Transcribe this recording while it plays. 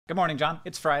Good morning, John.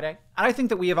 It's Friday. I think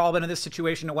that we have all been in this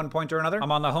situation at one point or another.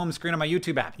 I'm on the home screen of my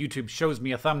YouTube app. YouTube shows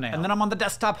me a thumbnail. And then I'm on the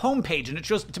desktop homepage and it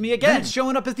shows it to me again. Then it's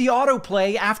showing up as the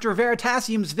autoplay after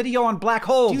Veritasium's video on black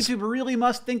holes. YouTube really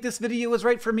must think this video is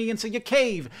right for me, and so you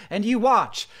cave and you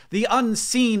watch the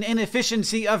unseen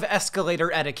inefficiency of escalator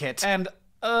etiquette. And,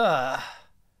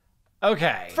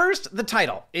 okay. First, the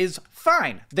title is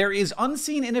fine. There is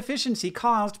unseen inefficiency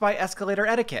caused by escalator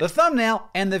etiquette. The thumbnail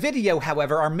and the video,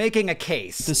 however, are making a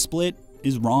case. The split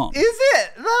is wrong. Is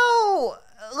it, though?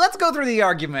 Let's go through the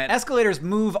argument. Escalators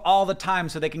move all the time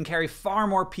so they can carry far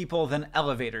more people than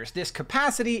elevators. This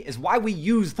capacity is why we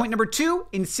use them. Point number two,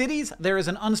 in cities, there is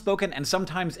an unspoken and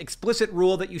sometimes explicit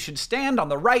rule that you should stand on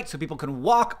the right so people can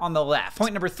walk on the left.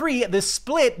 Point number three, the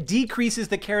split decreases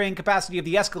the carrying capacity of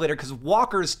the escalator because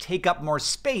walkers take up more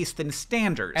space than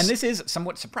standers. And this is,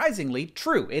 somewhat surprisingly,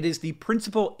 true. It is the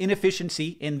principal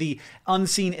inefficiency in the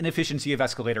unseen inefficiency of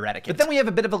escalator etiquette. But then we have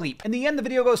a bit of a leap. In the end, the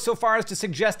video goes so far as to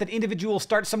suggest that individuals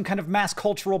start some kind of mass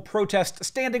cultural protest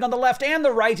standing on the left and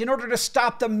the right in order to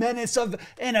stop the menace of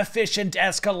inefficient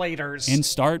escalators. And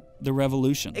start the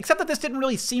revolution. Except that this didn't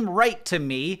really seem right to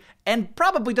me, and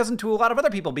probably doesn't to a lot of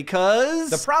other people, because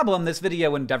the problem this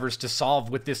video endeavors to solve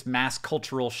with this mass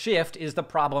cultural shift is the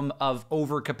problem of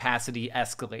overcapacity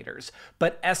escalators.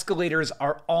 But escalators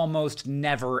are almost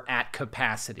never at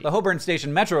capacity. The Holborn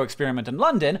Station Metro experiment in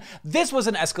London, this was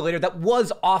an escalator that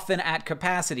was often at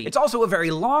capacity. It's also a very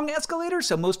long escalator,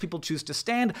 so most people choose to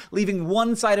stand, leaving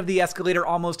one side of the escalator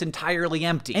almost entirely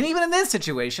empty. And even in this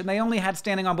situation, they only had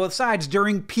standing on both sides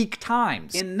during peak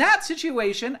times. In that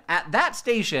situation, at that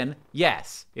station,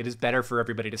 yes, it is better for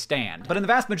everybody to stand. But in the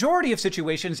vast majority of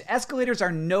situations, escalators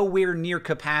are nowhere near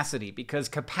capacity because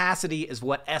capacity is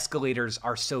what escalators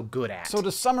are so good at. So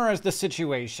to summarize the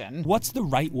situation, what's the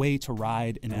right way to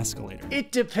ride an escalator?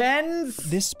 It depends.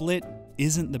 This split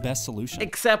isn't the best solution.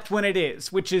 Except when it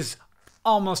is, which is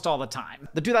almost all the time.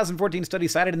 The 2014 study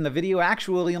cited in the video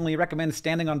actually only recommends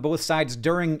standing on both sides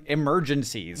during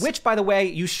emergencies. Which, by the way,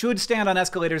 you should stand on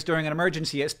escalators during an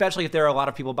emergency, especially if there are a lot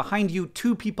of people behind you,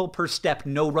 2 people per step,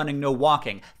 no running, no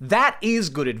walking. That is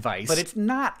good advice, but it's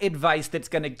not advice that's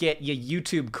gonna get you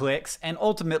YouTube clicks, and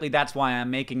ultimately that's why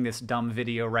I'm making this dumb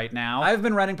video right now. I've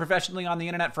been running professionally on the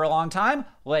internet for a long time,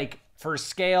 like, for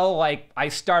scale, like, I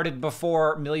started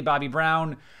before Millie Bobby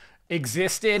Brown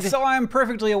existed. So I'm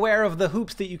perfectly aware of the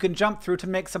hoops that you can jump through to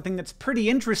make something that's pretty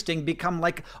interesting become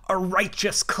like a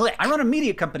righteous click. I run a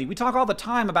media company. We talk all the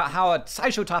time about how a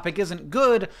SciShow topic isn't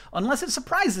good unless it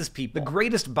surprises people. The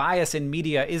greatest bias in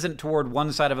media isn't toward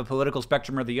one side of a political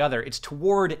spectrum or the other. It's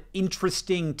toward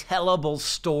interesting, tellable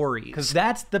stories. Because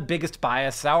that's the biggest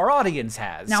bias our audience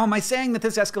has. Now, am I saying that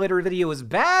this escalator video is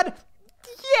bad?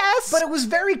 Yes, but it was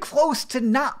very close to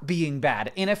not being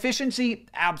bad. Inefficiency?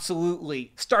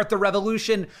 Absolutely. Start the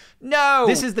revolution? No.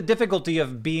 This is the difficulty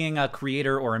of being a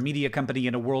creator or a media company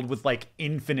in a world with like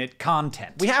infinite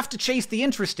content. We have to chase the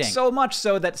interesting. So much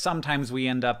so that sometimes we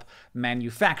end up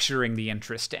manufacturing the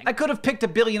interesting. I could have picked a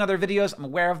billion other videos, I'm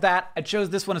aware of that. I chose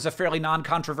this one as a fairly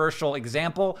non-controversial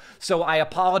example, so I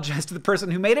apologize to the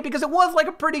person who made it because it was like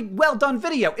a pretty well done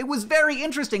video. It was very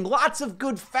interesting, lots of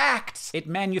good facts. It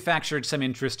manufactured some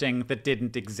interesting that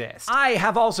didn't exist. I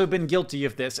have also been guilty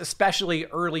of this, especially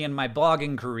early in my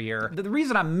blogging career. The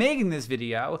reason I'm making this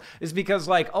video is because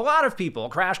like a lot of people,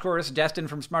 Crash Course, Destin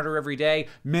from Smarter Every Day,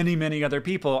 many other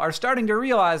people are starting to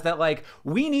realize that like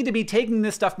we need to be taking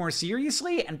this stuff more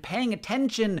seriously and paying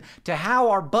attention to how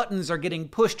our buttons are getting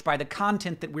pushed by the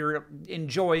content that we're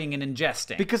enjoying and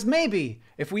ingesting. Because maybe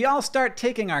if we all start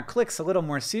taking our clicks a little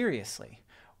more seriously,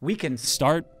 we can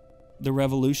start the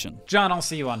revolution. John, I'll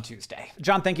see you on Tuesday.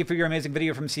 John, thank you for your amazing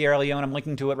video from Sierra Leone. I'm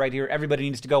linking to it right here. Everybody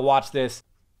needs to go watch this.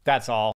 That's all.